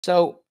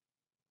So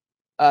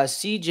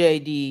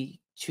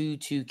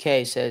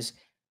CJD22K says,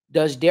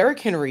 does Derrick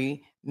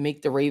Henry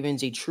make the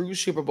Ravens a true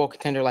Super Bowl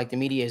contender like the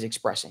media is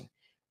expressing?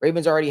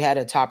 Ravens already had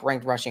a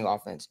top-ranked rushing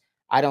offense.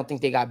 I don't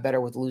think they got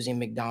better with losing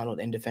McDonald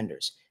and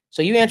defenders.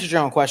 So you answered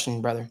your own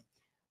question, brother.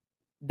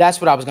 That's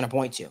what I was going to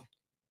point to.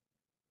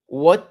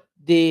 What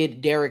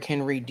did Derrick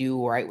Henry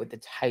do right with the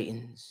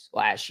Titans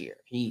last year?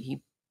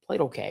 He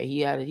played okay. He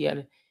had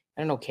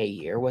an okay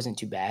year. It wasn't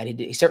too bad.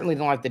 He certainly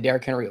didn't like the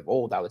Derrick Henry of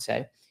old, I would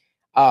say.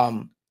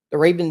 The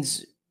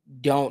Ravens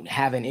don't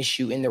have an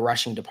issue in the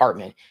rushing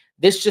department.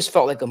 This just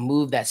felt like a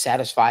move that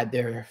satisfied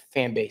their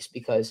fan base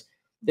because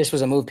this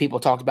was a move people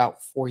talked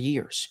about for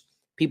years.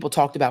 People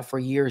talked about for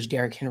years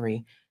Derrick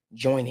Henry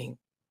joining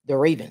the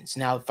Ravens.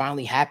 Now it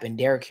finally happened.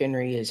 Derrick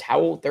Henry is how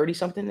old?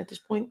 30-something at this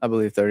point? I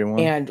believe 31.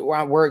 And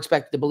we're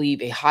expected to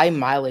believe a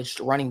high-mileage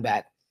running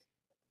back,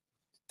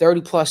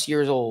 30-plus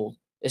years old,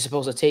 is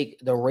supposed to take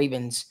the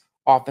Ravens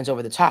offense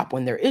over the top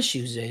when their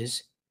issues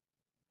is,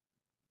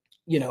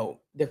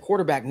 their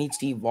quarterback needs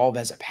to evolve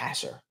as a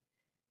passer.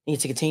 He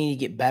needs to continue to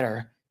get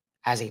better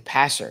as a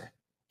passer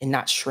and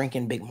not shrink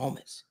in big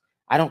moments.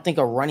 I don't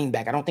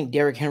think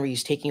Derrick Henry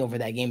is taking over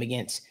that game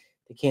against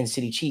the Kansas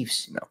City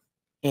Chiefs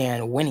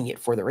and winning it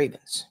for the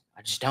Ravens.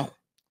 I just don't.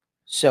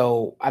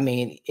 So, I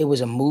mean, it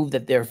was a move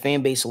that their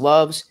fan base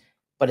loves,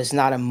 but it's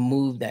not a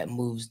move that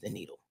moves the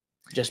needle.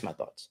 Just my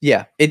thoughts.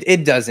 Yeah,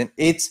 it doesn't.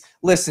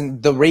 Listen,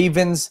 the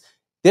Ravens,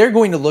 they're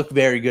going to look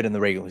very good in the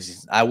regular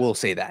season. I will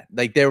say that.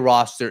 Like, their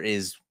roster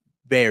is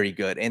very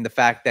good. And the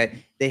fact that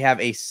they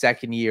have a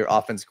second-year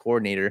offense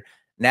coordinator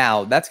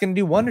now, that's going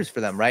to do wonders for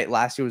them, right?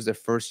 Last year was their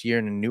first year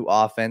in a new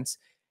offense.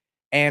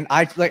 And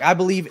I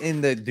believe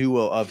in the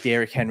duo of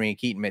Derrick Henry and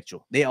Keaton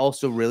Mitchell. They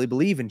also really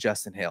believe in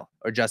Justice Hill.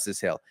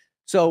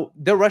 So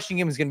their rushing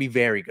game is going to be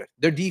very good.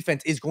 Their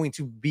defense is going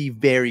to be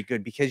very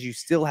good because you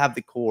still have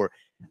the core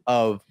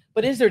of.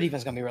 But is their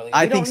defense going to be really good?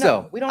 I think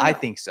so. We don't know. I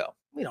think so.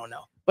 We don't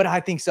know. But I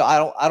think so.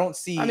 I don't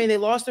see. I mean, they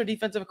lost their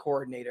defensive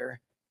coordinator.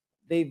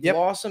 They've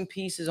lost some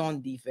pieces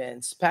on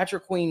defense.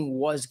 Patrick Queen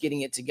was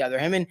getting it together.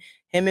 Him and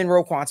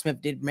Roquan Smith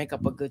did make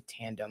up a good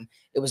tandem.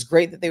 It was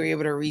great that they were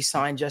able to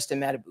re-sign Justin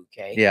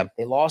Matabuke. Yeah.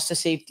 They lost to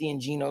safety and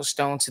Geno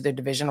Stone to their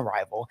division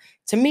rival.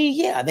 To me,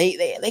 yeah,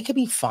 they could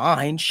be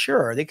fine.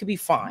 Sure, they could be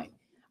fine.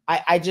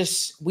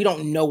 We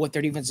don't know what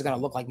their defense is going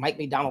to look like. Mike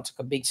McDonald took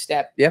a big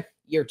step. Yeah.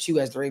 Year 2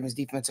 as the Ravens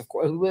defensive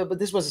coordinator, but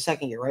this was the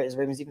second year, right? As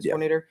Ravens defense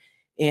coordinator.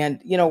 And,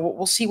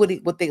 we'll see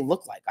what they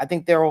look like. I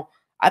think they'll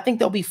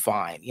be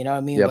fine. You know what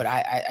I mean? Yep. But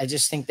I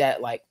just think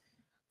that, like,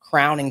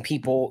 crowning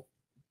people,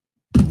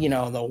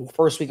 the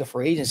first week of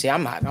free agency,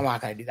 I'm not going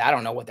to do that. I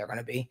don't know what they're going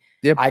to be.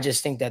 Yep. I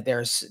just think that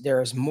there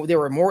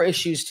were more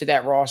issues to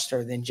that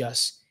roster than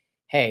just,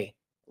 hey,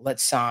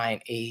 let's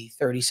sign a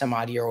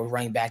 30-some-odd-year-old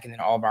running back and then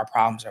all of our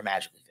problems are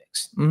magically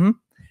fixed. Mm-hmm.